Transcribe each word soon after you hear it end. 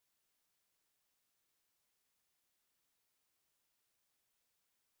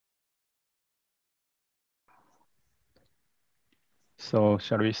So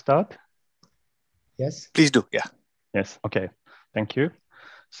shall we start? Yes. Please do, yeah. Yes, okay, thank you.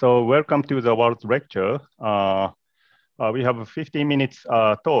 So welcome to the Wald Lecture. We have a 15 minutes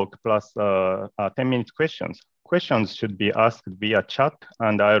talk plus 10 minutes questions. Questions should be asked via chat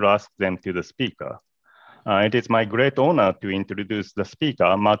and I'll ask them to the speaker. It is my great honor to introduce the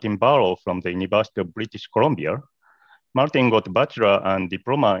speaker, Martin Barlow from the University of British Columbia. Martin got bachelor and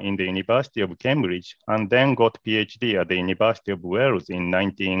diploma in the University of Cambridge and then got PhD at the University of Wales in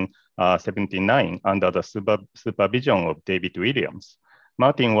 1979 under the supervision of David Williams.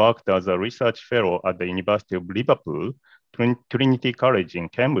 Martin worked as a research fellow at the University of Liverpool, Trinity College in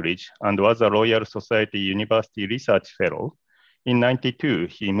Cambridge, and was a Royal Society University Research Fellow. In 1992,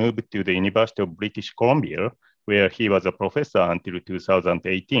 he moved to the University of British Columbia, where he was a professor until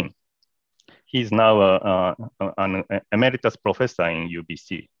 2018. He's now an emeritus professor in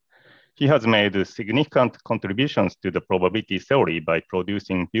UBC. He has made significant contributions to the probability theory by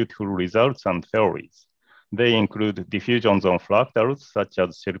producing beautiful results and theories. They include diffusions on fractals, such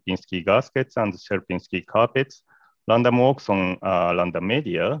as Sierpinski gaskets and Sierpinski carpets, random walks on random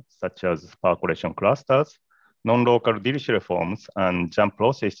media, such as percolation clusters, non-local Dirichlet forms and jump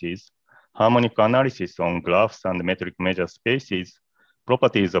processes, harmonic analysis on graphs and metric measure spaces,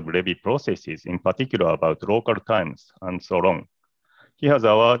 properties of Levy processes, in particular about local times, and so on. He was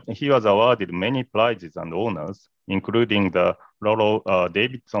awarded many prizes and honors, including the Rollo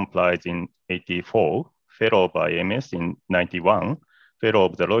Davidson Prize in '84, Fellow of IMS in '91, Fellow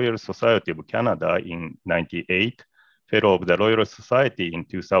of the Royal Society of Canada in '98, Fellow of the Royal Society in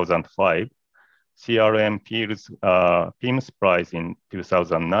 2005, CRM Pearce Prize in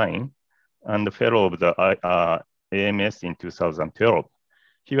 2009, and Fellow of the AMS in 2012.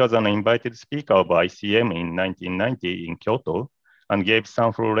 He was an invited speaker of ICM in 1990 in Kyoto and gave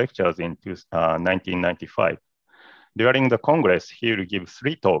sample lectures in 1995. During the Congress, he will give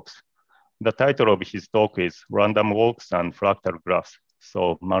 3 talks. The title of his talk is Random Walks and Fractal Graphs.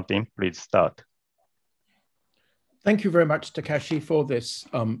 So Martin, please start. Thank you very much, Takashi, for this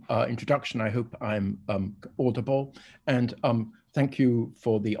introduction. I hope I'm audible. And thank you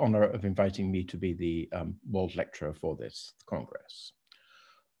for the honor of inviting me to be the Wald Lecturer for this Congress.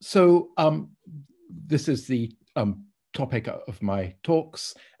 So this is the topic of my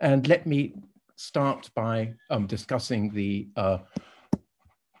talks. And let me start by discussing the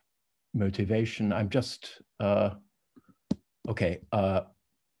motivation. I'm just, okay.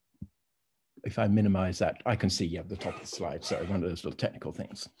 If I minimize that, I can see, yeah, the top of the slide. Sorry, one of those little technical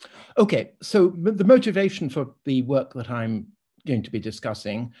things. Okay, so the motivation for the work that I'm going to be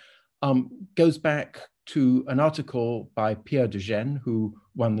discussing goes back to an article by Pierre de Gennes, who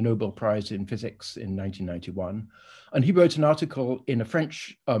won the Nobel Prize in Physics in 1991. And he wrote an article in a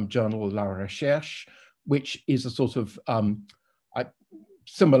French journal, La Recherche, which is a sort of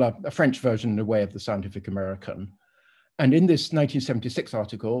similar, a French version in a way of the Scientific American. And in this 1976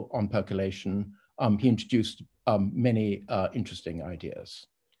 article on percolation, he introduced many interesting ideas.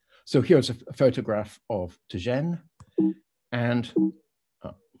 So here's a photograph of de Gennes, and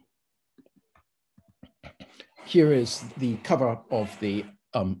here is the cover of the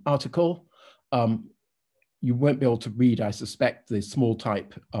article. You won't be able to read, I suspect, the small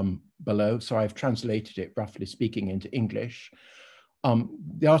type below, so I've translated it, roughly speaking, into English.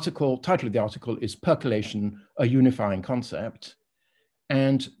 The title of the article is Percolation, a Unifying Concept.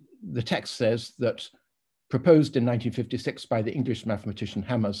 And the text says that, proposed in 1956 by the English mathematician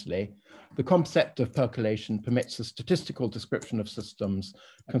Hammersley, the concept of percolation permits a statistical description of systems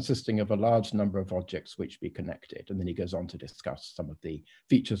consisting of a large number of objects which be connected. And then he goes on to discuss some of the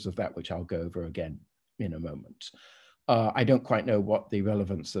features of that, which I'll go over again in a moment. I don't quite know what the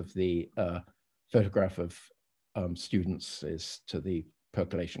relevance of the photograph of students is to the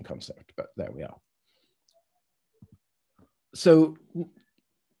percolation concept, but there we are. So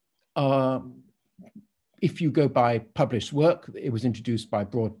if you go by published work, it was introduced by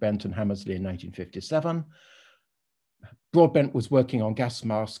Broadbent and Hammersley in 1957. Broadbent was working on gas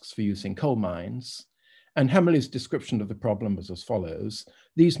masks for use in coal mines, and Hammersley's description of the problem was as follows.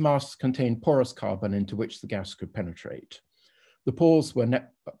 These masks contained porous carbon into which the gas could penetrate. The pores were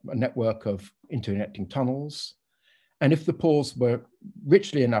a network of interconnecting tunnels. And if the pores were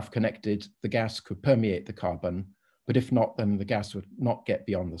richly enough connected, the gas could permeate the carbon, but if not, then the gas would not get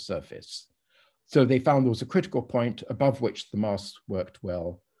beyond the surface. So they found there was a critical point above which the mass worked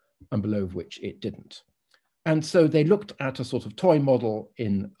well and below which it didn't. And so they looked at a sort of toy model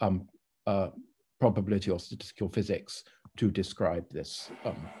in probability or statistical physics to describe this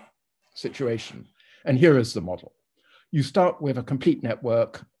situation. And here is the model. You start with a complete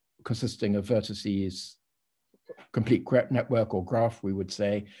network consisting of vertices complete network or graph, we would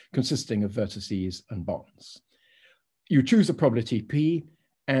say, consisting of vertices and bonds. You choose a probability P,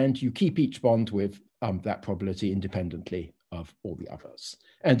 and you keep each bond with that probability independently of all the others.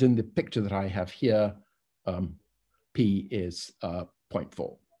 And in the picture that I have here, P is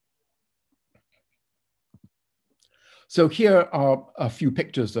 0.4. So here are a few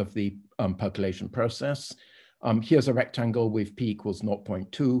pictures of the percolation process. Here's a rectangle with P equals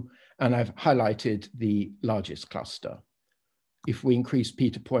 0.2, and I've highlighted the largest cluster. If we increase P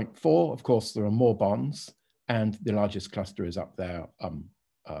to 0.4, of course, there are more bonds, and the largest cluster is up there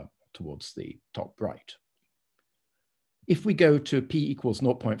towards the top right. If we go to P equals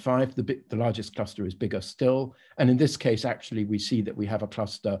 0.5, the largest cluster is bigger still. And in this case, actually, we see that we have a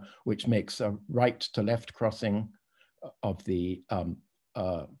cluster which makes a right to left crossing of the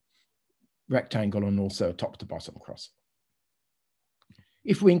rectangle and also a top to bottom crossing.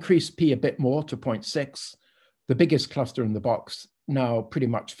 If we increase P a bit more to 0.6, the biggest cluster in the box now pretty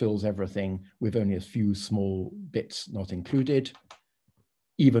much fills everything with only a few small bits not included,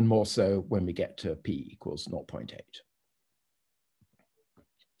 even more so when we get to P equals 0.8.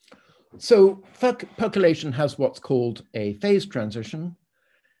 So percolation has what's called a phase transition.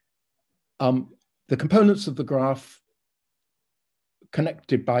 The components of the graph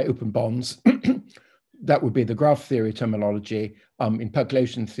connected by open bonds, that would be the graph theory terminology. In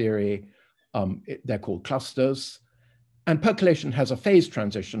percolation theory, they're called clusters. And percolation has a phase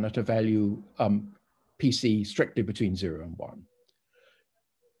transition at a value PC strictly between 0 and 1.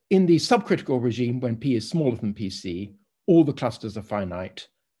 In the subcritical regime, when P is smaller than PC, all the clusters are finite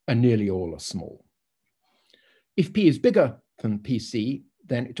and nearly all are small. If P is bigger than PC,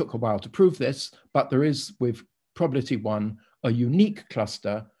 then it took a while to prove this, but there is, with probability 1, a unique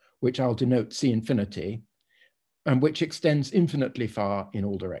cluster, which I'll denote C infinity, and which extends infinitely far in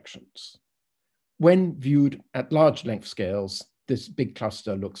all directions. When viewed at large length scales, this big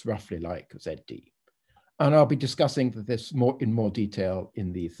cluster looks roughly like ZD. And I'll be discussing this in more detail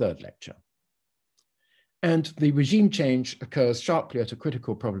in the third lecture. And the regime change occurs sharply at a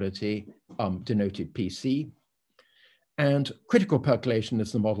critical probability denoted PC. And critical percolation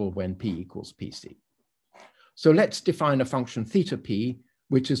is the model when P equals PC. So let's define a function theta P,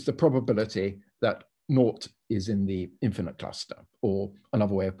 which is the probability that naught is in the infinite cluster, or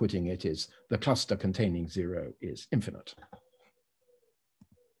another way of putting it is the cluster containing 0 is infinite.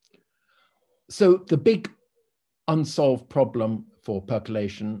 So the big unsolved problem for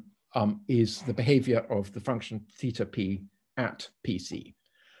percolation is the behavior of the function theta P at PC.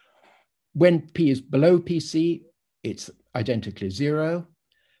 When P is below PC, it's identically 0.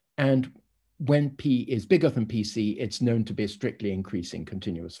 And when P is bigger than PC, it's known to be a strictly increasing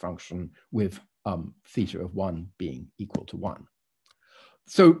continuous function with theta of 1 being equal to 1.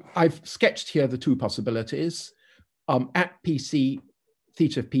 So I've sketched here the two possibilities. At PC,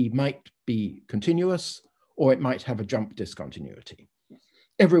 theta P might be continuous, or it might have a jump discontinuity.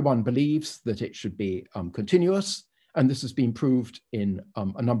 Everyone believes that it should be continuous, and this has been proved in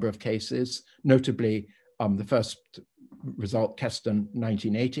a number of cases, notably the first result, Keston,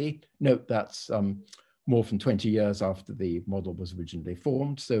 1980. Note that's more than 20 years after the model was originally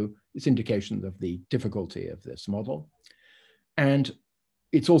formed, so it's indication of the difficulty of this model. And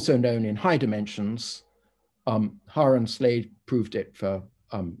it's also known in high dimensions. Haar and Slade proved it for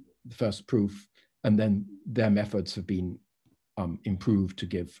the first proof, and then their methods have been improved to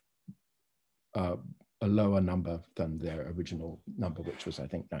give a lower number than their original number, which was, I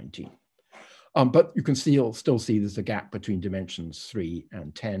think, 19. But you can still see there's a gap between dimensions 3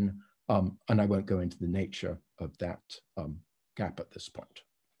 and 10, and I won't go into the nature of that gap at this point.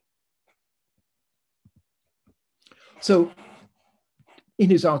 So in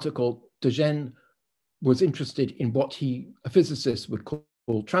his article, de Gennes was interested in what a physicist would call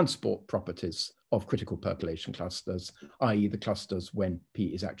transport properties of critical percolation clusters, i.e. the clusters when P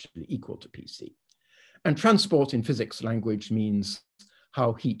is actually equal to PC. And transport in physics language means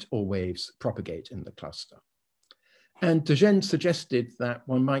how heat or waves propagate in the cluster. And de Gennes suggested that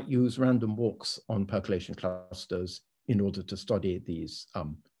one might use random walks on percolation clusters in order to study these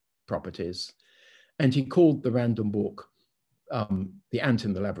properties. And he called the random walk the ant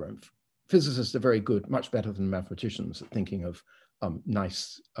in the labyrinth. Physicists are very good, much better than mathematicians, at thinking of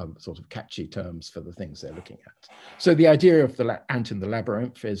nice sort of catchy terms for the things they're looking at. So the idea of the ant in the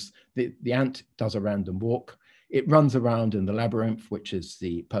labyrinth is the ant does a random walk. It runs around in the labyrinth, which is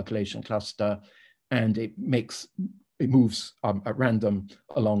the percolation cluster, and it moves at random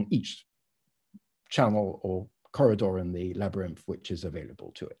along each channel or corridor in the labyrinth, which is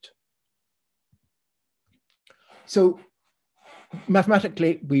available to it. So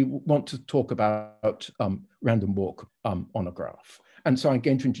mathematically, we want to talk about random walk on a graph. And so I'm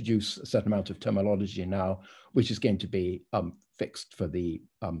going to introduce a certain amount of terminology now, which is going to be fixed for the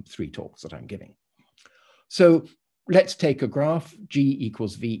 3 talks that I'm giving. So let's take a graph, G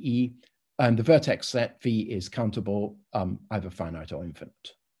equals VE, and the vertex set V is countable, either finite or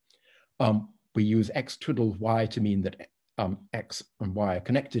infinite. We use X twiddle Y to mean that X and Y are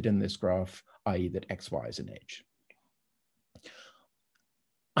connected in this graph, i.e. that XY is an edge.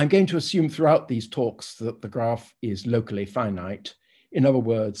 I'm going to assume throughout these talks that the graph is locally finite. In other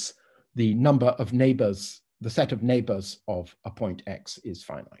words, the number of neighbors, the set of neighbors of a point X is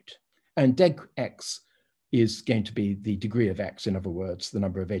finite. And deg X is going to be the degree of X, in other words, the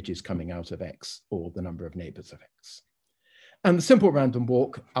number of edges coming out of X or the number of neighbors of X. And the simple random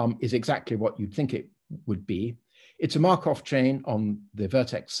walk is exactly what you'd think it would be. It's a Markov chain on the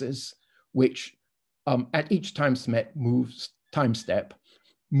vertexes, which at each time step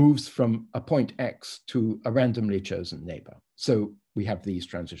moves from a point X to a randomly chosen neighbor. So we have these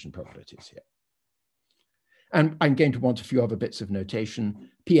transition probabilities here. And I'm going to want a few other bits of notation.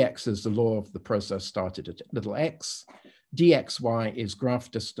 Px is the law of the process started at little x. dxy is graph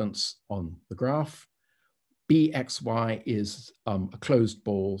distance on the graph. bxy is a closed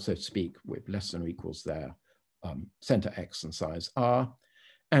ball, so to speak, with less than or equals there, center x and size r.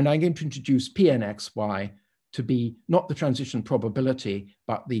 And I'm going to introduce pnxy to be not the transition probability,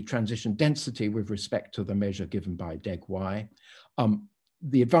 but the transition density with respect to the measure given by deg y.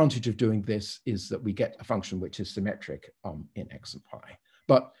 The advantage of doing this is that we get a function which is symmetric in x and y.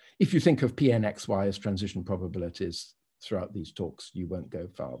 But if you think of p and xy as transition probabilities throughout these talks, you won't go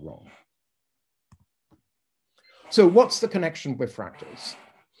far wrong. So what's the connection with fractals?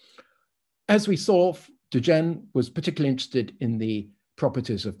 As we saw, de Gennes was particularly interested in the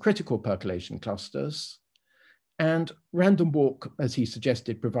properties of critical percolation clusters. And random walk, as he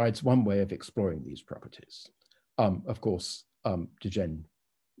suggested, provides one way of exploring these properties. Of course, de Gennes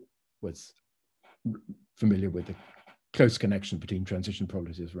was familiar with the close connection between transition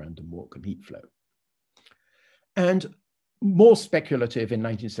probabilities of random walk and heat flow. And more speculative in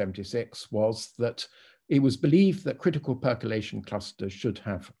 1976 was that it was believed that critical percolation clusters should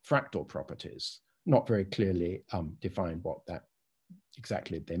have fractal properties, not very clearly defined what that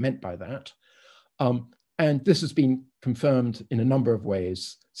exactly they meant by that. And this has been confirmed in a number of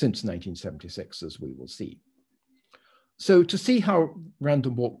ways since 1976, as we will see. So to see how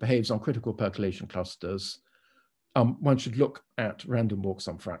random walk behaves on critical percolation clusters, one should look at random walks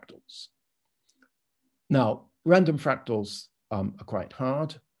on fractals. Now, random fractals are quite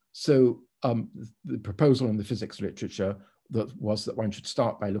hard. So the proposal in the physics literature was that one should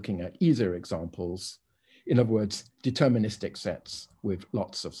start by looking at easier examples. In other words, deterministic sets with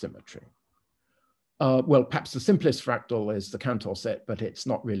lots of symmetry. Well, perhaps the simplest fractal is the Cantor set, but it's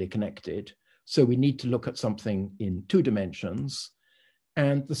not really connected. So we need to look at something in 2 dimensions.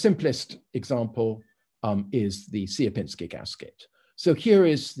 And the simplest example is the Sierpinski gasket. So here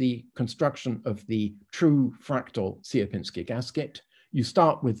is the construction of the true fractal Sierpinski gasket. You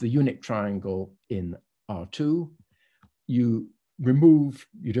start with the unit triangle in R2. You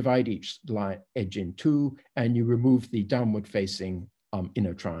divide each edge in 2, and you remove the downward facing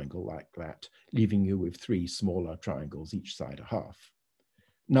inner triangle like that, leaving you with 3 smaller triangles, each side a half.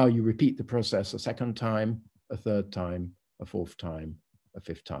 Now you repeat the process a second time, a third time, a fourth time, a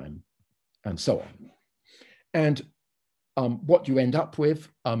fifth time, and so on. And what you end up with,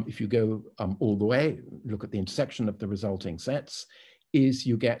 if you go all the way, look at the intersection of the resulting sets, is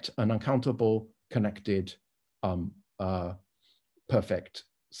you get an uncountable connected perfect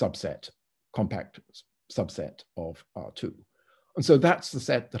subset, compact subset of R2. And so that's the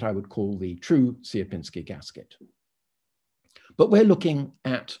set that I would call the true Sierpinski gasket. But we're looking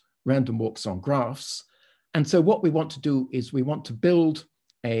at random walks on graphs. And so what we want to do is we want to build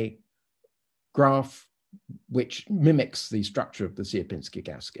a graph which mimics the structure of the Sierpinski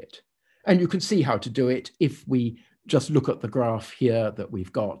gasket. And you can see how to do it if we just look at the graph here that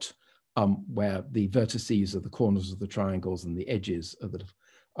we've got, where the vertices are the corners of the triangles and the edges are the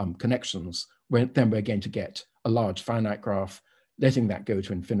connections. Then we're going to get a large finite graph. Letting that go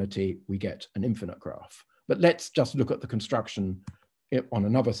to infinity, we get an infinite graph. But let's just look at the construction on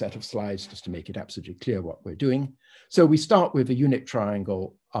another set of slides just to make it absolutely clear what we're doing. So we start with a unit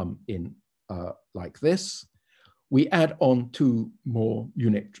triangle like this. We add on 2 more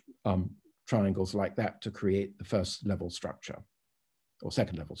unit triangles like that to create the first level structure or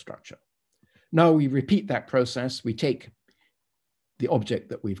second level structure. Now we repeat that process. We take the object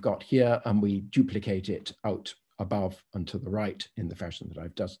that we've got here and we duplicate it out above and to the right in the fashion that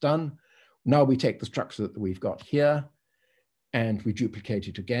I've just done. Now we take the structure that we've got here. and we duplicate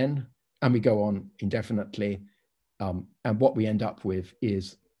it again, and we go on indefinitely. And what we end up with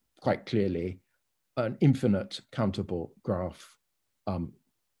is quite clearly an infinite countable graph.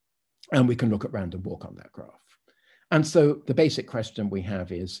 And we can look at random walk on that graph. And so the basic question we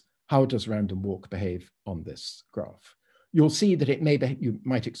have is, how does random walk behave on this graph? You'll see that it may be, you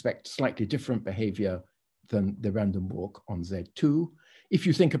might expect slightly different behavior than the random walk on Z2. If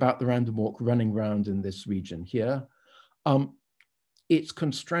you think about the random walk running around in this region here, it's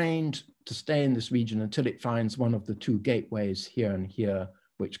constrained to stay in this region until it finds one of the two gateways here and here,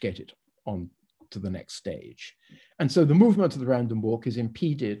 which get it on to the next stage. And so the movement of the random walk is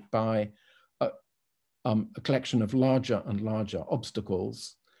impeded by a collection of larger and larger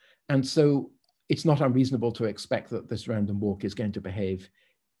obstacles. And so it's not unreasonable to expect that this random walk is going to behave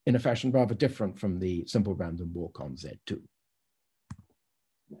in a fashion rather different from the simple random walk on Z2.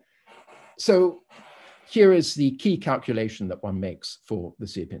 So here is the key calculation that one makes for the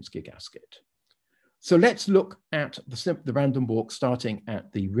Sierpinski gasket. So let's look at the random walk starting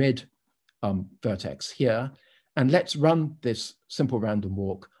at the red vertex here, and let's run this simple random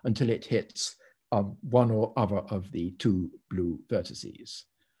walk until it hits one or other of the two blue vertices.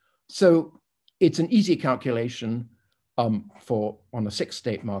 So it's an easy calculation on a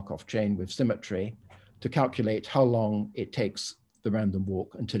 6-state Markov chain with symmetry to calculate how long it takes the random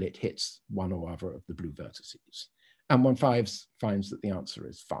walk until it hits one or other of the blue vertices. And one finds that the answer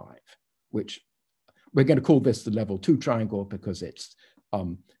is 5, which we're going to call this the level 2 triangle because it's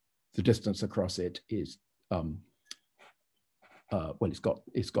the distance across it is well, it's got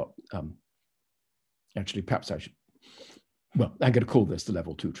actually, perhaps I should, well, I'm going to call this the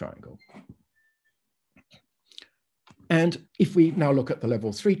level 2 triangle. And if we now look at the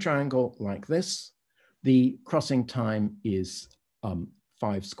level 3 triangle like this, the crossing time is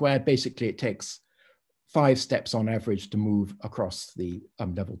 5 squared. Basically, it takes 5 steps on average to move across the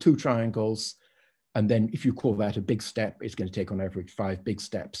level 2 triangles. And then if you call that a big step, it's going to take on average 5 big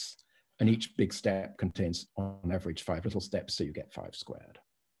steps. And each big step contains on average 5 little steps, so you get 5 squared.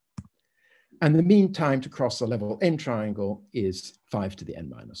 And the mean time to cross the level n triangle is 5 to the n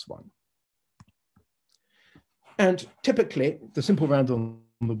minus 1. And typically, the simple random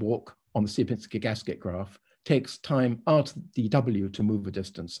walk on the Sierpinski gasket graph takes time r to the dw to move a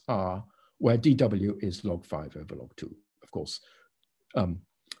distance r, where dw is log 5 over log 2. Of course,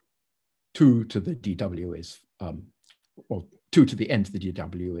 2 to the dw is, well, 2 to the n to the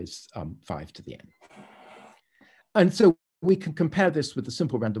dw is 5 to the n. And so we can compare this with the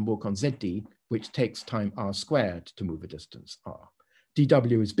simple random walk on ZD, which takes time r squared to move a distance r.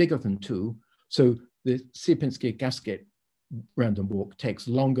 dw is bigger than 2, so the Sierpinski gasket random walk takes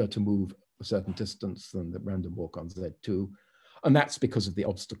longer to move a certain distance than the random walk on Z2. And that's because of the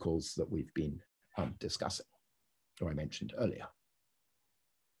obstacles that we've been discussing, or I mentioned earlier.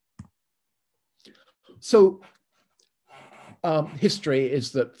 So history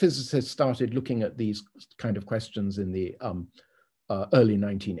is that physicists started looking at these kind of questions in the early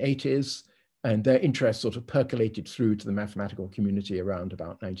 1980s, and their interest sort of percolated through to the mathematical community around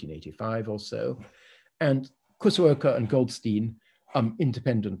about 1985 or so. And Kusaoka and Goldstein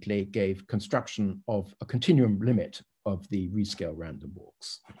independently gave construction of a continuum limit of the rescale random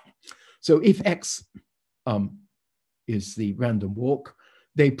walks. So if X is the random walk,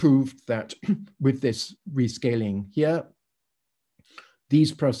 they proved that with this rescaling here,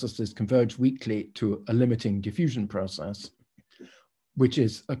 these processes converge weakly to a limiting diffusion process, which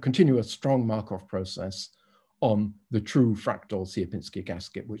is a continuous strong Markov process on the true fractal Sierpinski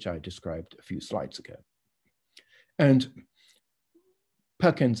gasket, which I described a few slides ago. And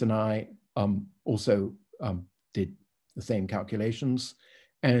Perkins and I also did the same calculations.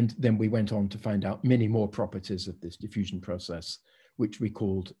 And then we went on to find out many more properties of this diffusion process, which we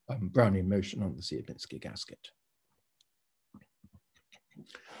called Brownian motion on the Sierpinski gasket.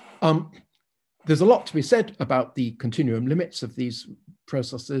 There's a lot to be said about the continuum limits of these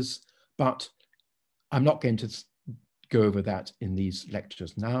processes, but I'm not going to go over that in these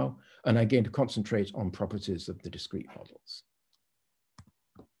lectures now, and I'm going to concentrate on properties of the discrete models.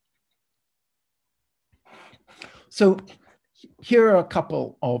 So here are a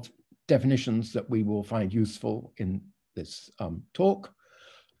couple of definitions that we will find useful in this talk.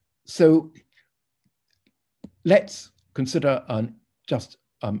 So let's consider just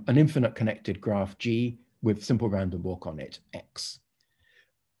an infinite connected graph G with simple random walk on it, X.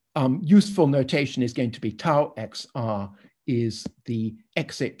 Useful notation is going to be tau XR is the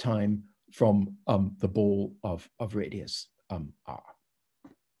exit time from the ball of radius R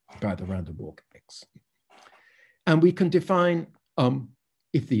by the random walk X. And we can define,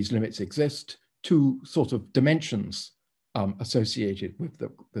 if these limits exist, two sort of dimensions associated with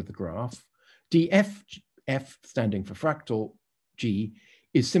the graph. df, f standing for fractal g,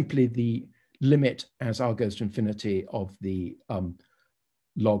 is simply the limit as r goes to infinity of the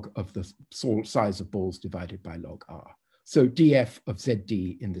log of the size of balls divided by log r. So df of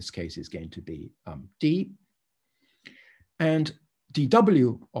zd in this case is going to be d. And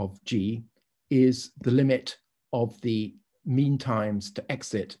dw of g is the limit of the mean times to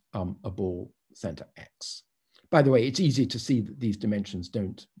exit a ball center x. By the way, it's easy to see that these dimensions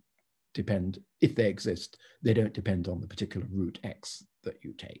don't depend, if they exist, they don't depend on the particular route x that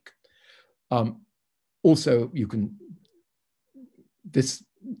you take. Also, you can, this,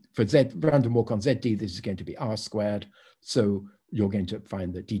 for random walk on ZD, this is going to be r squared. So you're going to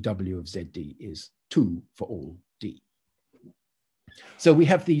find that dw of ZD is 2 for all d. So we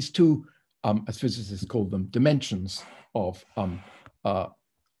have these two, as physicists call them, dimensions of a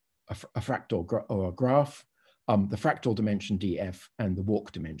fractal or a graph, the fractal dimension df and the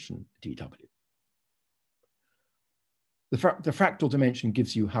walk dimension dw. The fractal dimension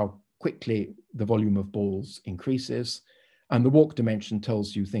gives you how quickly the volume of balls increases, and the walk dimension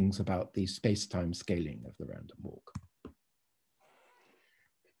tells you things about the space-time scaling of the random walk.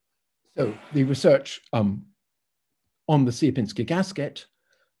 So the research on the Sierpinski gasket,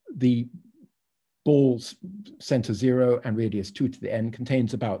 the ball's center 0 and radius 2 to the n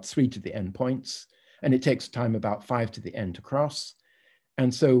contains about 3 to the n points, and it takes time about 5 to the n to cross.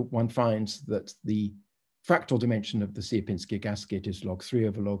 And so one finds that the fractal dimension of the Sierpinski gasket is log 3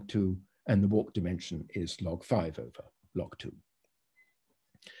 over log 2, and the walk dimension is log 5 over log 2.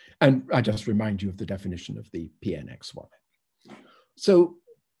 And I just remind you of the definition of the Pnxy. So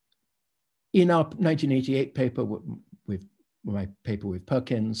in our 1988 paper with my paper with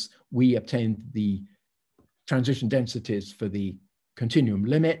Perkins, we obtained the transition densities for the continuum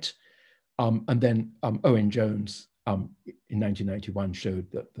limit. And then Owen Jones in 1991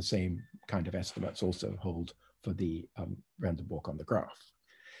 showed that the same kind of estimates also hold for the random walk on the graph.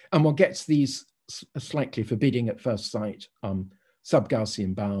 And one gets these slightly forbidding at first sight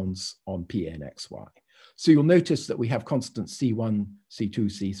sub-Gaussian bounds on Pnxy. So you'll notice that we have constants C1, C2,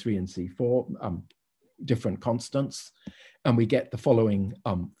 C3, and C4, different constants, and we get the following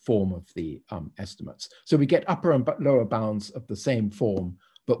form of the estimates. So we get upper and lower bounds of the same form,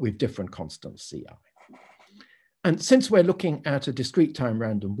 but with different constants Ci. And since we're looking at a discrete time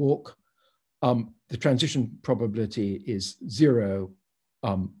random walk, the transition probability is 0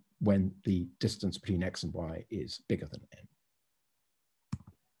 when the distance between x and y is bigger than n.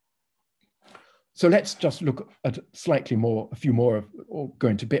 So let's just look at slightly more, a few more, or go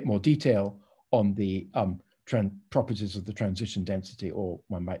into a bit more detail on the properties of the transition density, or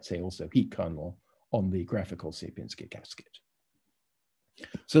one might say also heat kernel, on the graphical Sierpinski gasket.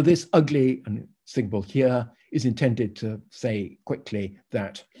 So this ugly symbol here is intended to say quickly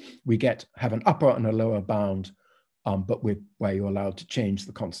that we have an upper and a lower bound, but where you're allowed to change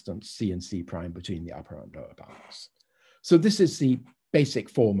the constants C and C prime between the upper and lower bounds. So this is the basic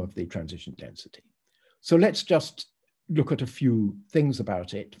form of the transition density. So let's just look at a few things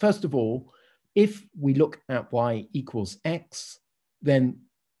about it. First of all, if we look at y equals x, then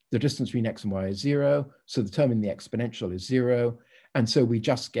the distance between x and y is 0. So the term in the exponential is 0. And so we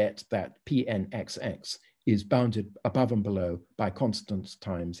just get that Pnxx is bounded above and below by constants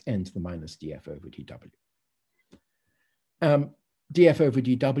times n to the minus df over dw. Df over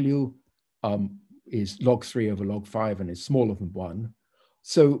dw is log 3 over log 5 and is smaller than 1.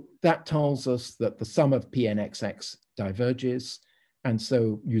 So that tells us that the sum of Pnxx diverges. And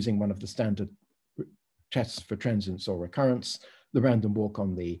so using one of the standard tests for transience or recurrence, the random walk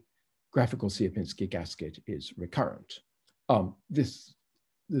on the graphical Sierpinski gasket is recurrent. There's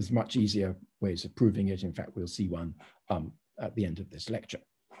much easier ways of proving it. In fact, we'll see one at the end of this lecture.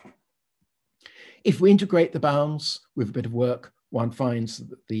 If we integrate the bounds with a bit of work, one finds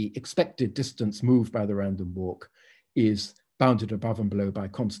that the expected distance moved by the random walk is bounded above and below by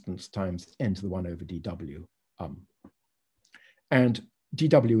constants times n to the 1 over dw. And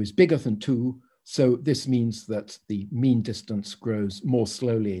dw is bigger than 2, so this means that the mean distance grows more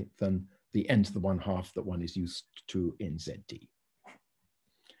slowly than the n to the 1/2 that one is used to in ZD.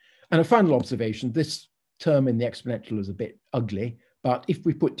 And a final observation, this term in the exponential is a bit ugly, but if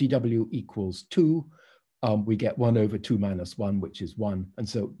we put dw equals 2, we get 1 over 2 minus 1, which is 1. And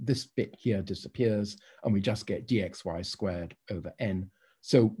so this bit here disappears, and we just get dxy squared over n.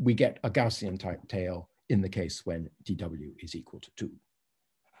 So we get a Gaussian type tail in the case when dw is equal to 2.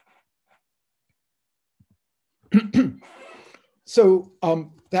 So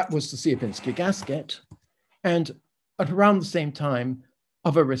that was the Sierpinski gasket. And at around the same time,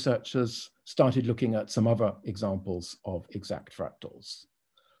 other researchers started looking at some other examples of exact fractals.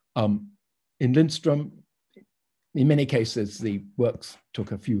 In Lindström, in many cases, the works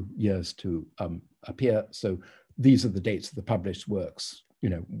took a few years to appear. So these are the dates of the published works. You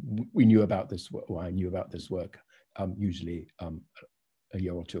know, we knew about this, or I knew about this work, usually a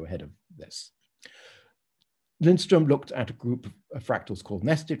year or two ahead of this. Lindström looked at a group of fractals called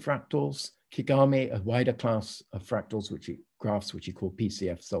nested fractals, Kigami, a wider class of fractals, graphs which he called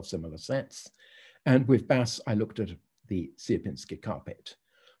PCF self-similar sets. And with Bass, I looked at the Sierpinski carpet.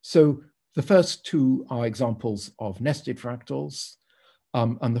 So the first two are examples of nested fractals.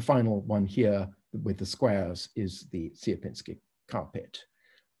 And the final one here with the squares is the Sierpinski carpet.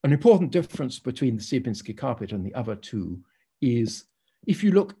 An important difference between the Sierpinski carpet and the other two is if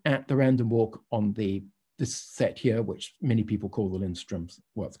you look at the random walk on this set here, which many people call the Lindström,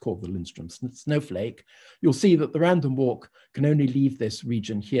 well, it's called the Lindström snowflake, you'll see that the random walk can only leave this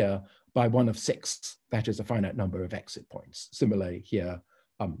region here by one of 6, that is a finite number of exit points. Similarly here,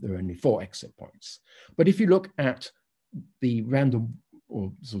 there are only 4 exit points. But if you look at the random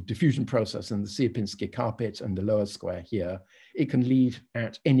or sort of diffusion process in the Sierpinski carpet and the lower square here, it can lead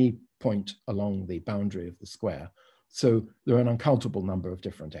at any point along the boundary of the square. So there are an uncountable number of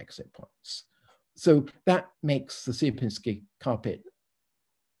different exit points. So that makes the Sierpinski carpet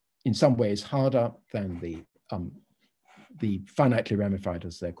in some ways harder than the finitely ramified,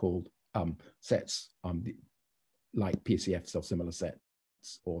 as they're called, sets like PCF self-similar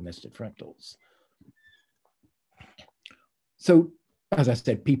sets or nested fractals. So as I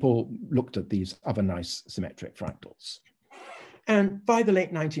said, people looked at these other nice symmetric fractals. And by the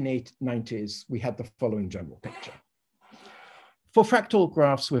late 1990s, we had the following general picture. For fractal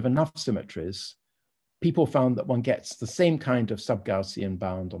graphs with enough symmetries, people found that one gets the same kind of sub-Gaussian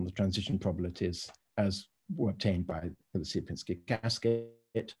bound on the transition probabilities as were obtained by the Sierpinski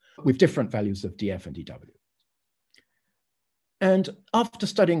cascade with different values of df and dw. And after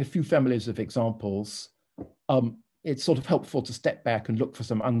studying a few families of examples, it's sort of helpful to step back and look for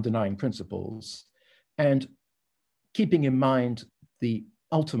some underlying principles and keeping in mind the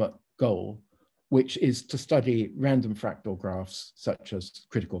ultimate goal, which is to study random fractal graphs such as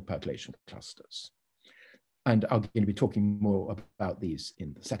critical percolation clusters. And I'm going to be talking more about these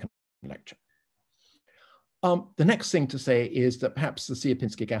in the second lecture. The next thing to say is that perhaps the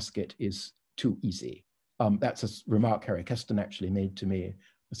Sierpinski gasket is too easy. That's a remark Harry Keston actually made to me,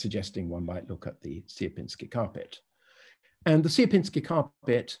 suggesting one might look at the Sierpinski carpet. And the Sierpinski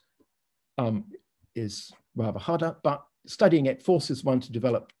carpet is rather harder, but studying it forces one to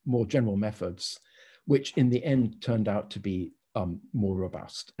develop more general methods, which in the end turned out to be more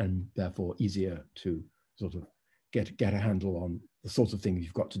robust and therefore easier to sort of get a handle on the sorts of things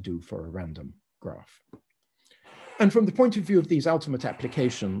you've got to do for a random graph. And from the point of view of these ultimate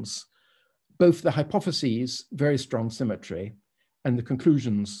applications, both the hypotheses, very strong symmetry, and the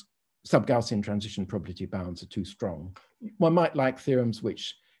conclusions, sub-Gaussian transition probability bounds are too strong. One might like theorems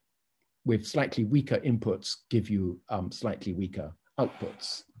which, with slightly weaker inputs, give you slightly weaker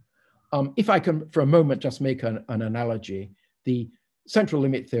outputs. If I can, for a moment, just make an analogy, the central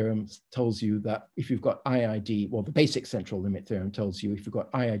limit theorem tells you that if you've got IID, well, the basic central limit theorem tells you if you've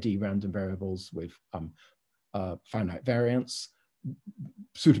got IID random variables with finite variance,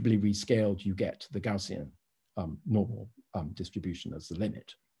 suitably rescaled, you get the Gaussian normal distribution as the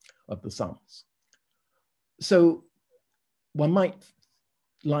limit of the sums. So one might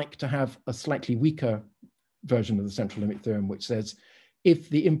like to have a slightly weaker version of the central limit theorem, which says if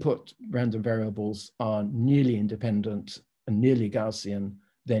the input random variables are nearly independent and nearly Gaussian,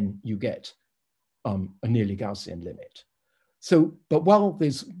 then you get a nearly Gaussian limit. So, but while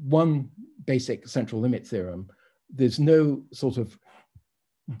there's one basic central limit theorem, there's no sort of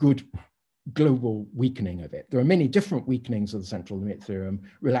good global weakening of it. There are many different weakenings of the central limit theorem,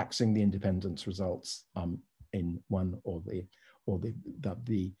 relaxing the independence results in one or the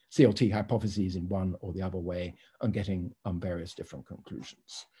CLT hypotheses in one or the other way, and getting various different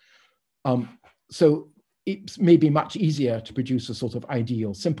conclusions. So it may be much easier to produce a sort of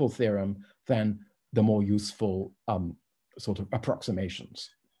ideal simple theorem than the more useful sort of approximations.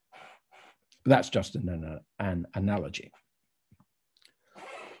 But that's just an analogy.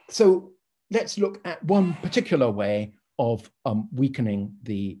 So let's look at one particular way of weakening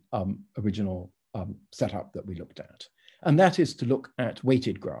the original setup that we looked at. And that is to look at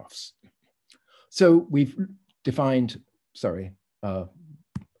weighted graphs. So we've defined,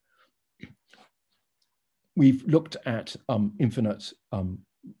 we've looked at infinite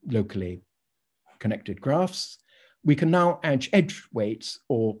locally connected graphs. We can now add edge weights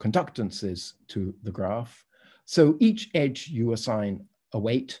or conductances to the graph. So each edge you assign a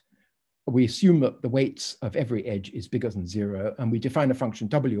weight. We assume that the weights of every edge is bigger than 0, and we define a function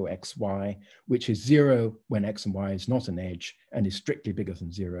wxy, which is 0 when x and y is not an edge, and is strictly bigger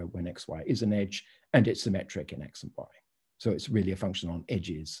than 0 when xy is an edge, and it's symmetric in x and y. So it's really a function on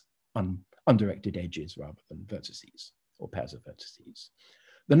edges, undirected edges rather than vertices or pairs of vertices.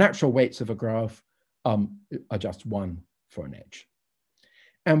 The natural weights of a graph are just 1 for an edge.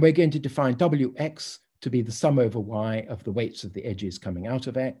 And we're going to define wx to be the sum over y of the weights of the edges coming out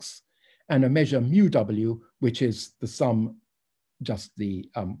of x, and a measure mu w, which is the sum, just the,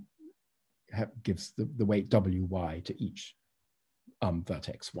 gives the weight wy to each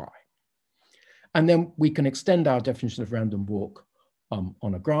vertex y. And then we can extend our definition of random walk on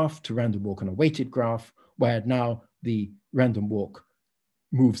a graph to random walk on a weighted graph, where now the random walk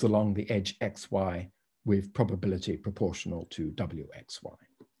moves along the edge xy with probability proportional to wxy.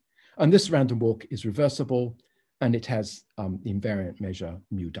 And this random walk is reversible, and it has the invariant measure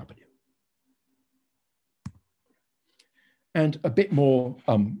mu w. And a bit more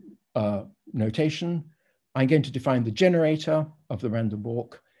notation. I'm going to define the generator of the random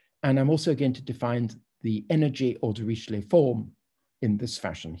walk, and I'm also going to define the energy or Dirichlet form in this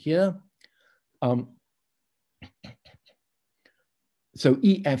fashion here. So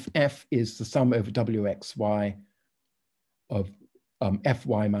EFF is the sum over wxy of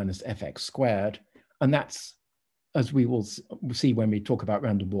fy minus fx squared, and that's, as we will see when we talk about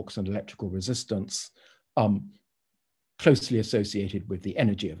random walks and electrical resistance, closely associated with the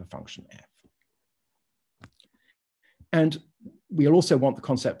energy of a function f. And we'll also want the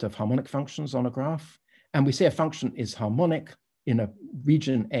concept of harmonic functions on a graph. And we say a function is harmonic in a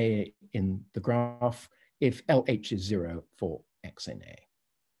region A in the graph if LH is 0 for x in A.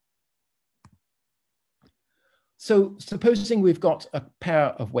 So supposing we've got a pair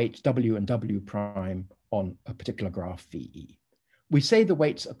of weights W and W prime on a particular graph VE. We say the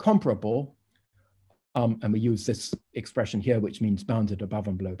weights are comparable, and we use this expression here, which means bounded above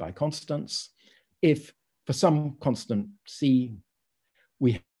and below by constants, if for some constant C,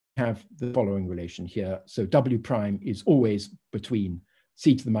 we have the following relation here. So W prime is always between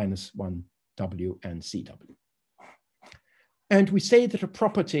C to the minus 1 W and CW. And we say that a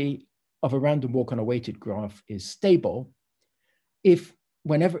property of a random walk on a weighted graph is stable if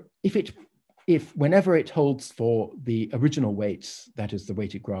whenever it holds for the original weights, that is the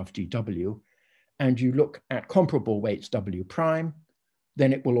weighted graph GW, and you look at comparable weights W prime,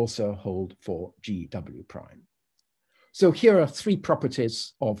 then it will also hold for GW prime. So here are 3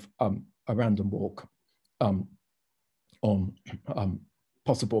 properties of a random walk on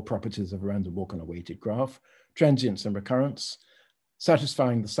possible properties of a random walk on a weighted graph: transience and recurrence,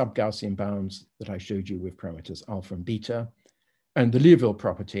 satisfying the sub-Gaussian bounds that I showed you with parameters alpha and beta, and the Liouville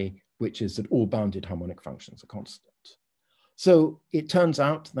property, which is that all bounded harmonic functions are constant. So it turns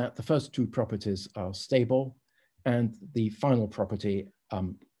out that the first 2 properties are stable, and the final property,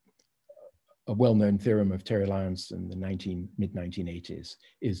 a well-known theorem of Terry Lyons in the mid-1980s,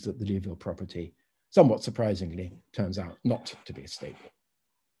 is that the Liouville property, somewhat surprisingly, turns out not to be stable.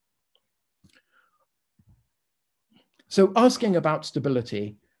 So asking about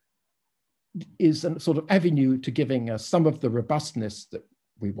stability is a sort of avenue to giving us some of the robustness that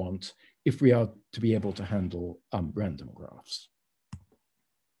we want if we are to be able to handle random graphs.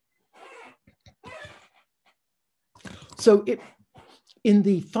 So in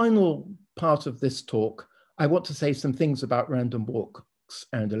the final part of this talk, I want to say some things about random walks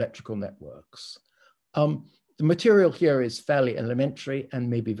and electrical networks. The material here is fairly elementary and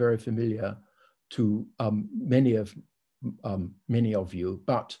may be very familiar to many of you,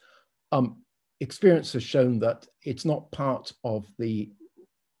 but experience has shown that it's not part of the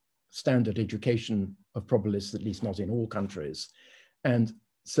standard education of probabilists, at least not in all countries. And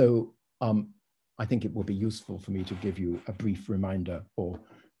so I think it will be useful for me to give you a brief reminder or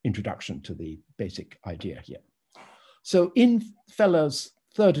introduction to the basic idea here. So in Feller's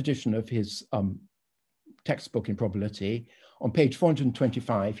 3rd edition of his textbook in probability, on page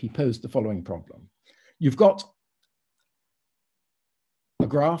 425, he posed the following problem. You've got a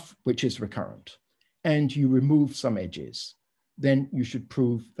graph which is recurrent, and you remove some edges. Then you should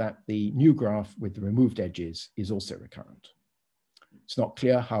prove that the new graph with the removed edges is also recurrent. It's not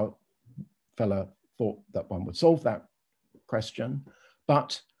clear how Feller thought that one would solve that question,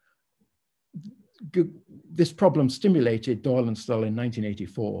 but this problem stimulated Doyle and Stoll in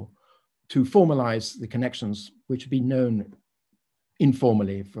 1984 to formalize the connections which have been known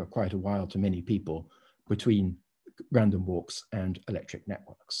informally for quite a while to many people between random walks and electric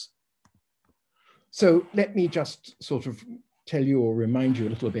networks. So let me just sort of tell you or remind you a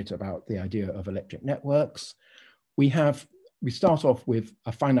little bit about the idea of electric networks. We have we start off with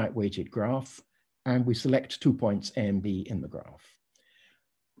a finite weighted graph, and we select 2 points A and B in the graph.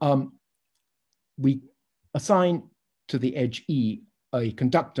 We assign to the edge E a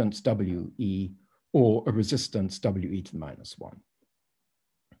conductance WE or a resistance WE to the -1.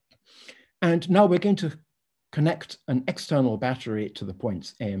 And now we're going to connect an external battery to the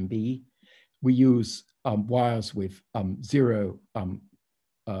points A and B. We use wires with zero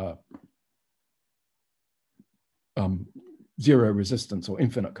resistance or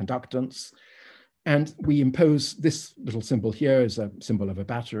infinite conductance. And we impose this little symbol here is a symbol of a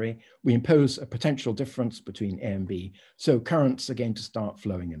battery. We impose a potential difference between A and B. So currents are going to start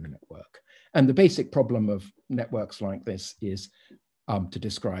flowing in the network. And the basic problem of networks like this is to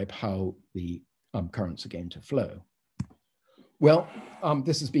describe how the currents are going to flow. Well,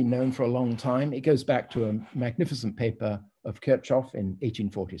 this has been known for a long time. It goes back to a magnificent paper of Kirchhoff in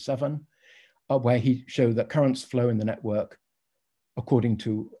 1847, where he showed that currents flow in the network according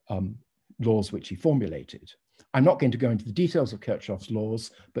to laws which he formulated. I'm not going to go into the details of Kirchhoff's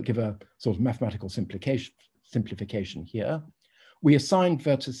laws, but give a sort of mathematical simplification here. We assign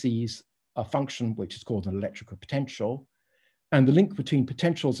vertices a function which is called an electrical potential, and the link between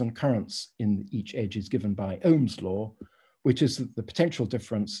potentials and currents in each edge is given by Ohm's law, which is that the potential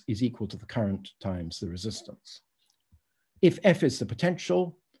difference is equal to the current times the resistance. If F is the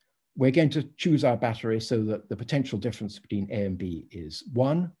potential, we're going to choose our battery so that the potential difference between A and B is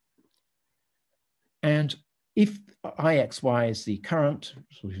 1. And if IXY is the current,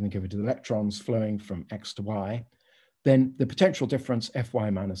 so we can give it to the electrons flowing from X to Y, then the potential difference Fy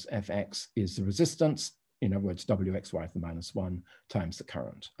minus Fx is the resistance, in other words, Wxy to the -1 times the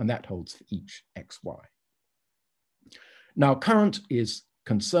current, and that holds for each xy. Now, current is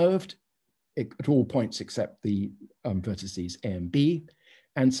conserved at all points except the vertices A and B,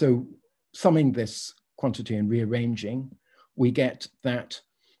 and so summing this quantity and rearranging, we get that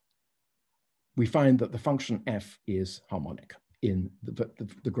we find that the function f is harmonic in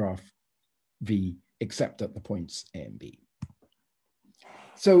the graph V, except at the points A and B.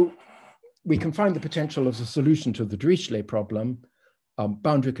 So we can find the potential as a solution to the Dirichlet problem,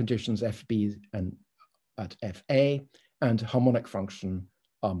 boundary conditions FB and at FA, and harmonic function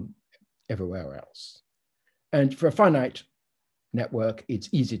everywhere else. And for a finite network, it's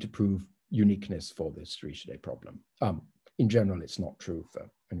easy to prove uniqueness for this Dirichlet problem. In general, it's not true for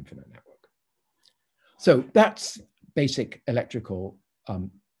an infinite network. So that's basic electrical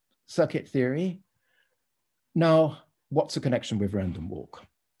circuit theory. Now, what's the connection with random walk?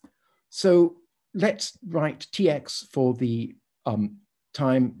 So let's write Tx for the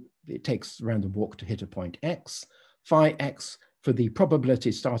time it takes random walk to hit a point X, phi x for the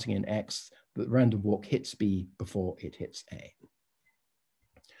probability starting in X that random walk hits B before it hits A.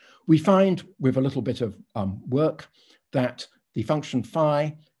 We find with a little bit of work that the function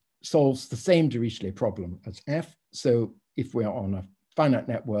phi solves the same Dirichlet problem as F. So if we're on a finite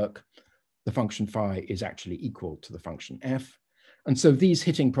network, the function phi is actually equal to the function F. And so these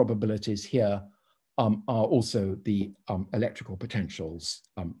hitting probabilities here are also the electrical potentials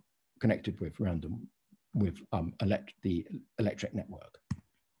connected with the electric network.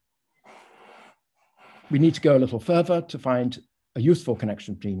 We need to go a little further to find a useful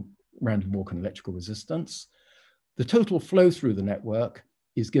connection between random walk and electrical resistance. The total flow through the network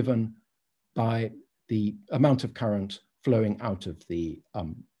is given by the amount of current flowing out of the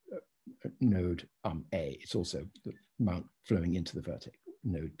node A. It's also the amount flowing into the vertex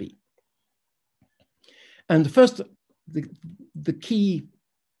node B. And the key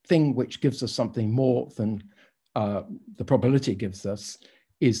thing which gives us something more than the probability gives us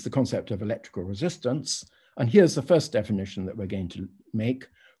is the concept of electrical resistance. And here's the first definition that we're going to make,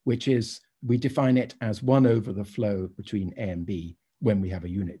 which is we define it as 1 over the flow between A and B when we have a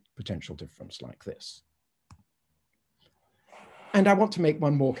unit potential difference like this. And I want to make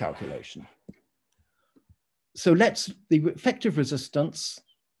one more calculation. So the effective resistance,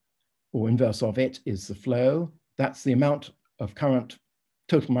 or inverse of it, is the flow. That's the amount of current,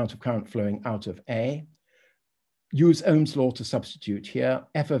 total amount of current flowing out of A. Use Ohm's law to substitute here.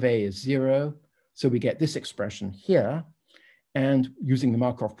 F of A is 0, so we get this expression here. And using the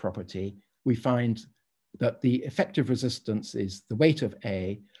Markov property, we find that the effective resistance is the weight of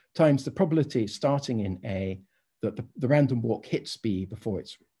A times the probability starting in A that the random walk hits B before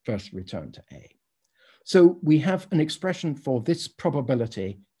it's first returned to A. So we have an expression for this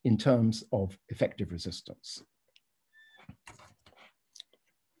probability in terms of effective resistance.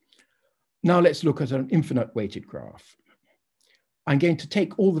 Now let's look at an infinite weighted graph. I'm going to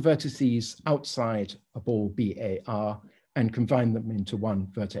take all the vertices outside a ball BAR and combine them into one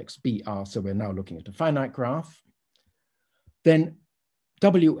vertex BR. So we're now looking at a finite graph. then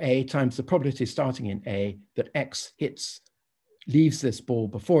WA times the probability starting in A that X leaves this ball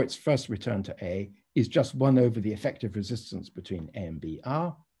before its first return to A is just 1 over the effective resistance between A and B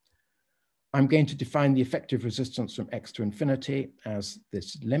are. I'm going to define the effective resistance from X to infinity as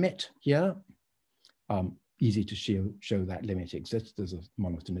this limit here. Easy to show that limit exists. There's a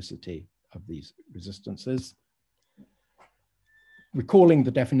monotonicity of these resistances. Recalling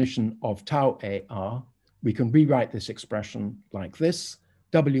the definition of tau AR, we can rewrite this expression like this.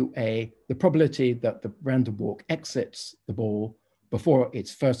 WA, the probability that the random walk exits the ball before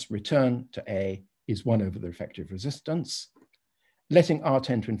its first return to A is 1 over the effective resistance. Letting R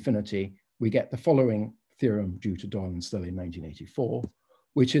tend to infinity, we get the following theorem due to Doyle and Still in 1984,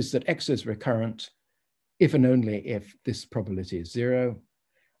 which is that X is recurrent if and only if this probability is 0.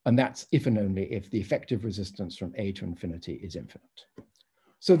 And that's if and only if the effective resistance from A to infinity is infinite.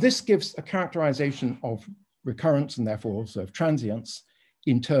 So this gives a characterization of recurrence and therefore also of transience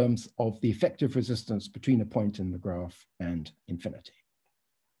in terms of the effective resistance between a point in the graph and infinity.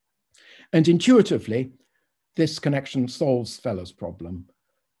 And intuitively, this connection solves Fellow's problem.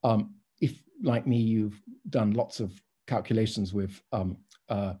 If, like me, you've done lots of calculations with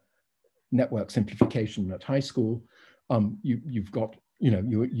network simplification at high school, you've got,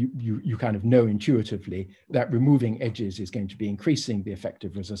 you kind of know intuitively that removing edges is going to be increasing the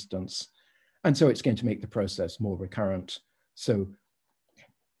effective resistance. And so it's going to make the process more recurrent. So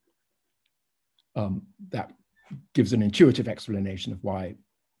that gives an intuitive explanation of why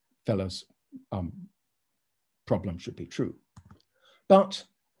Fellow's problem should be true. But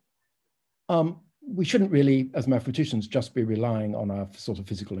we shouldn't really, as mathematicians, just be relying on our sort of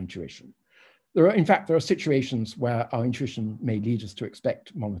physical intuition. In fact, there are situations where our intuition may lead us to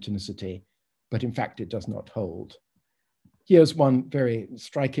expect monotonicity, but in fact, it does not hold. Here's one very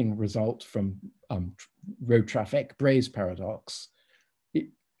striking result from road traffic, Bray's paradox.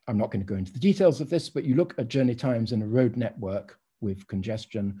 I'm not going to go into the details of this, but you look at journey times in a road network with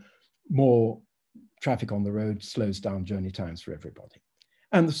congestion, more traffic on the road slows down journey times for everybody.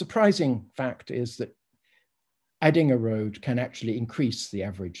 And the surprising fact is that adding a road can actually increase the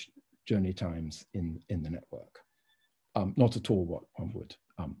average journey times in the network. Not at all what one would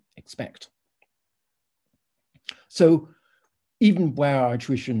expect. So even where our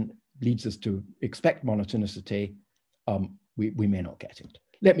intuition leads us to expect monotonicity, we may not get it.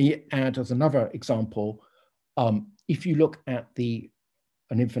 Let me add as another example, if you look at a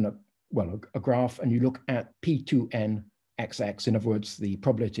graph and you look at P2n XX, in other words, the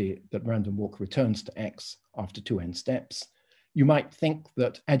probability that random walk returns to X after 2n steps, you might think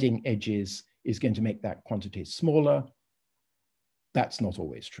that adding edges is going to make that quantity smaller. That's not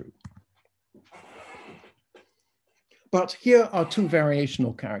always true. But here are two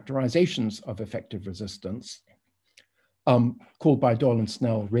variational characterizations of effective resistance called by Doyle and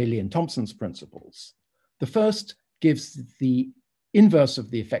Snell, Rayleigh and Thompson's principles. The first gives the inverse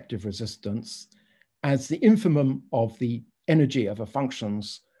of the effective resistance as the infimum of the energy of a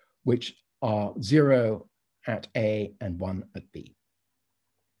functions which are 0 at A and 1 at B.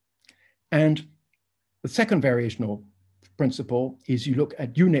 And the second variational principle is you look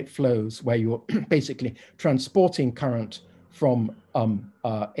at unit flows where you're basically transporting current from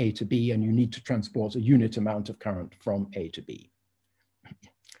A to B, and you need to transport a unit amount of current from A to B.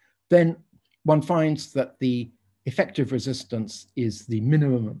 Then one finds that the effective resistance is the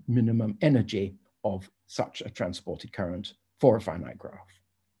minimum energy of such a transported current for a finite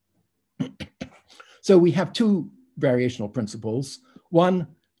graph. So we have two variational principles. One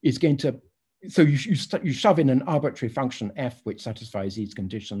is going to, so you shove in an arbitrary function f which satisfies these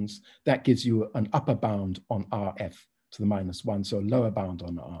conditions. That gives you an upper bound on Rf to the -1, so a lower bound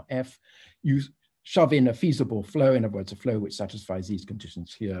on Rf. You shove in a feasible flow, in other words, a flow which satisfies these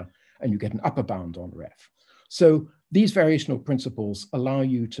conditions here, and you get an upper bound on Ref. So these variational principles allow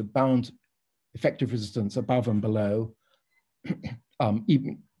you to bound effective resistance above and below,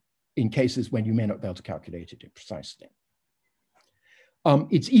 even in cases when you may not be able to calculate it precisely.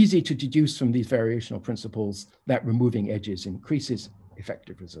 It's easy to deduce from these variational principles that removing edges increases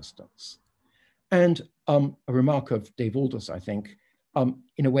effective resistance. And a remark of Dave Aldous, I think,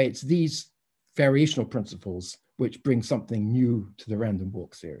 in a way, it's these variational principles which bring something new to the random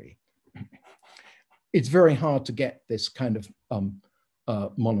walk theory. It's very hard to get this kind of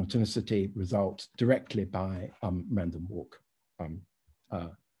monotonicity result directly by random walk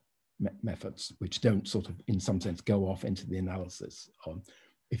methods, which don't sort of, in some sense, go off into the analysis,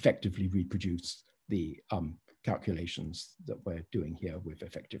 effectively reproduce the calculations that we're doing here with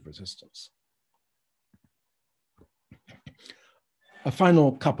effective resistance. A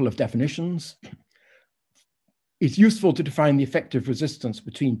final couple of definitions. it's useful to define the effective resistance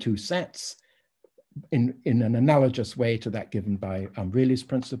between two sets in an analogous way to that given by Rayleigh's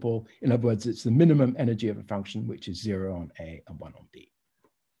principle. In other words, it's the minimum energy of a function, which is 0 on A and 1 on B.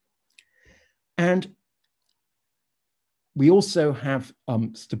 And we also have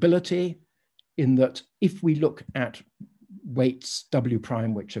stability in that if we look at weights W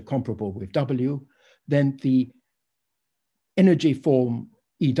prime, which are comparable with W, then the energy form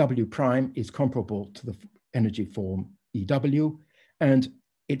EW prime is comparable to the energy form EW. And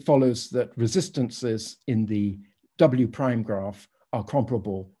it follows that resistances in the W prime graph are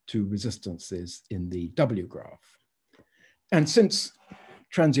comparable to resistances in the W graph. And since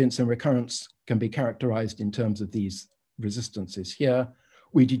transience and recurrence can be characterized in terms of these resistances here,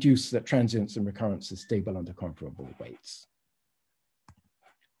 we deduce that transience and recurrence is stable under comparable weights.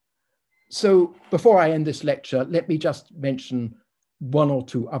 So before I end this lecture, let me just mention one or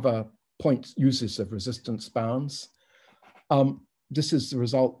two other points, uses of resistance bounds. This is the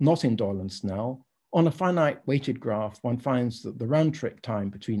result not in Doyle and Snell. On a finite weighted graph, one finds that the round trip time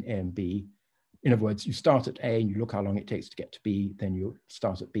between A and B, in other words, you start at A and you look how long it takes to get to B, then you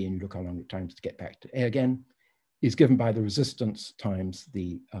start at B and you look how long it takes to get back to A again, is given by the resistance times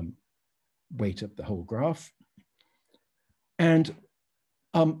the weight of the whole graph. And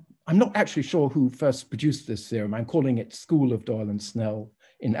I'm not actually sure who first produced this theorem. I'm calling it school of Doyle and Snell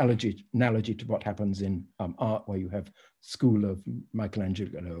in analogy to what happens in art, where you have school of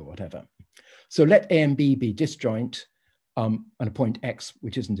Michelangelo or whatever. So let A and B be disjoint and a point X,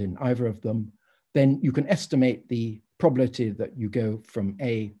 which isn't in either of them. Then you can estimate the probability that you go from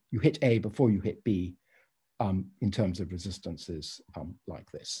A, you hit A before you hit B in terms of resistances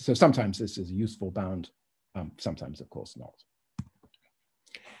like this. So sometimes this is a useful bound, sometimes of course not.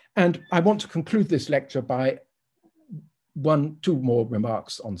 And I want to conclude this lecture by two more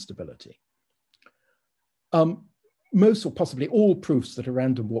remarks on stability. Most or possibly all proofs that a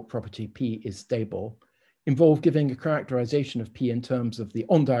random walk property P is stable involve giving a characterization of P in terms of the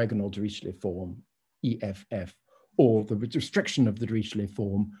on-diagonal Dirichlet form, EFF, or the restriction of the Dirichlet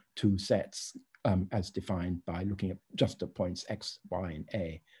form to sets as defined by looking at just at points X, Y, and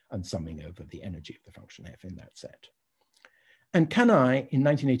A and summing over the energy of the function F in that set. And Kanai in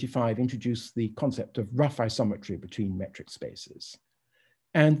 1985 introduced the concept of rough isometry between metric spaces.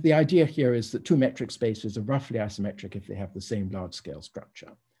 And the idea here is that two metric spaces are roughly isometric if they have the same large scale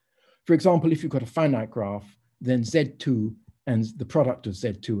structure. For example, if you've got a finite graph, then Z2 and the product of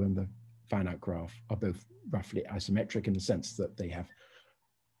Z2 and the finite graph are both roughly isometric in the sense that they have,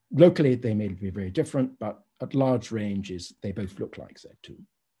 locally they may be very different, but at large ranges, they both look like Z2.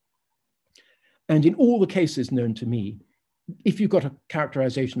 And in all the cases known to me, if you've got a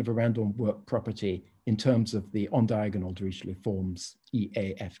characterization of a random walk property in terms of the on-diagonal Dirichlet forms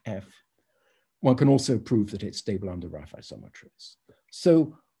EAFF, one can also prove that it's stable under rough isometries.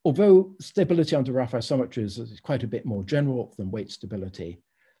 So although stability under rough isometries is quite a bit more general than weight stability,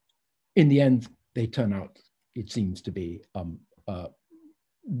 in the end, they turn out, it seems to be,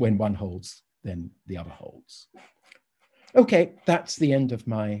 when one holds, then the other holds. Okay, that's the end of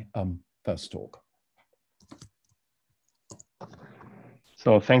my first talk.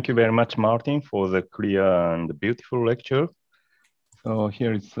 So thank you very much, Martin, for the clear and beautiful lecture. So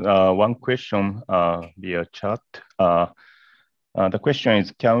here is one question via chat. The question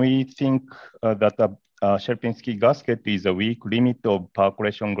is, can we think that a Sierpinski gasket is a weak limit of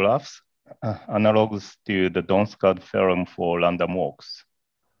percolation graphs, analogous to the Donskad theorem for random walks?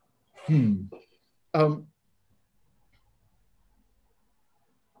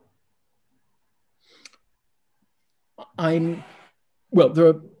 Well, there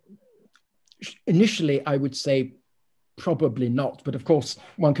are, initially I would say probably not, but of course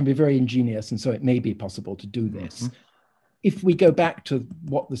one can be very ingenious and so it may be possible to do this. Mm-hmm. If we go back to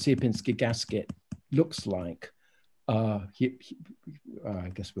what the Sierpinski gasket looks like, I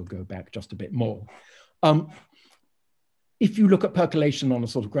guess we'll go back just a bit more. If you look at percolation on a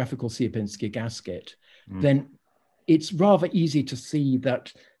sort of graphical Sierpinski gasket, then it's rather easy to see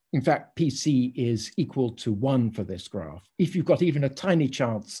that in fact, PC is equal to 1 for this graph. If you've got even a tiny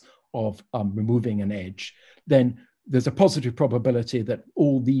chance of removing an edge, then there's a positive probability that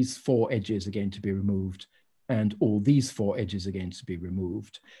all these 4 edges are going to be removed and all these 4 edges are going to be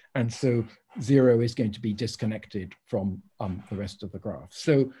removed. And so 0 is going to be disconnected from the rest of the graph.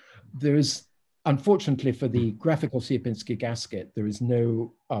 So there is, unfortunately for the graphical Sierpinski gasket, there is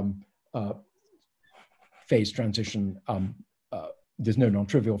no phase transition, there's no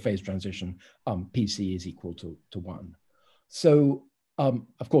non-trivial phase transition, PC is equal to 1. So,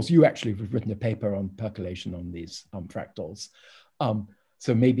 of course, you actually have written a paper on percolation on these fractals.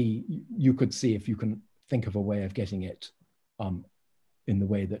 So maybe you could see if you can think of a way of getting it in the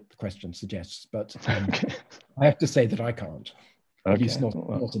way that the question suggests, but I have to say that I can't, at least not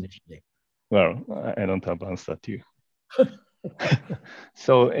initially. Well, I don't have answer to you.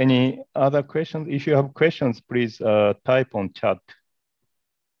 So any other questions? If you have questions, please type on chat.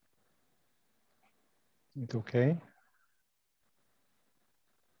 It's okay.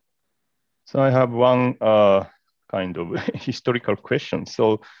 So I have one kind of historical question.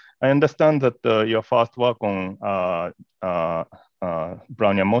 So I understand that your first work on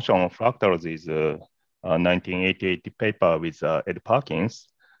Brownian motion on fractals is a 1988 paper with Ed Parkins.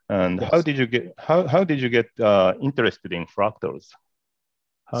 And yes. How did you get interested in fractals?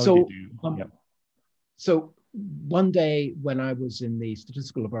 So one day when I was in the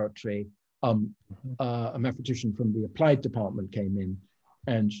statistical laboratory, a mathematician from the applied department came in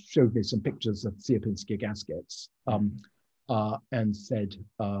and showed me some pictures of Sierpinski gaskets and said,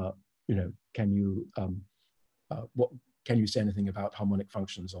 you know, can you say anything about harmonic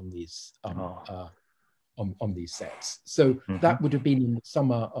functions on these on these sets? So that would have been in the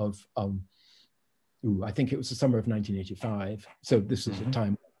summer of I think it was the summer of 1985. So this is a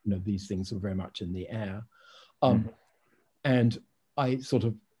time, you know, these things were very much in the air. And I sort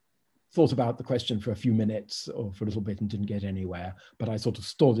of thought about the question for a few minutes or for a little bit and didn't get anywhere, but I sort of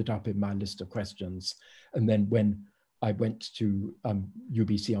stored it up in my list of questions. And then when I went to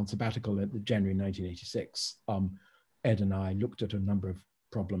UBC on sabbatical in January 1986, Ed and I looked at a number of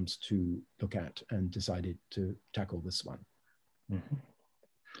problems to look at and decided to tackle this one.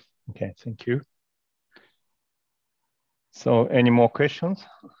 Okay, thank you. So any more questions?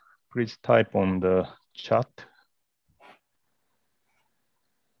 Please type on the chat.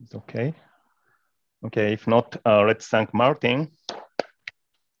 It's okay. Okay, if not, let's thank Martin.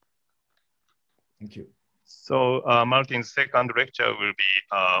 Thank you. So Martin's second lecture will be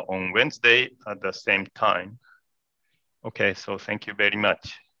on Wednesday at the same time. Okay, so thank you very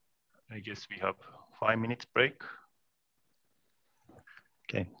much. I guess we have 5 minutes break.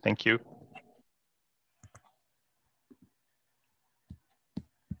 Okay, thank you.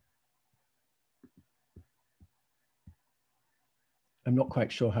 I'm not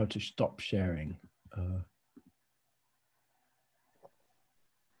quite sure how to stop sharing.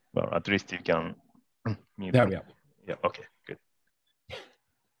 Well, at least you can mute. There we are. Yeah, okay.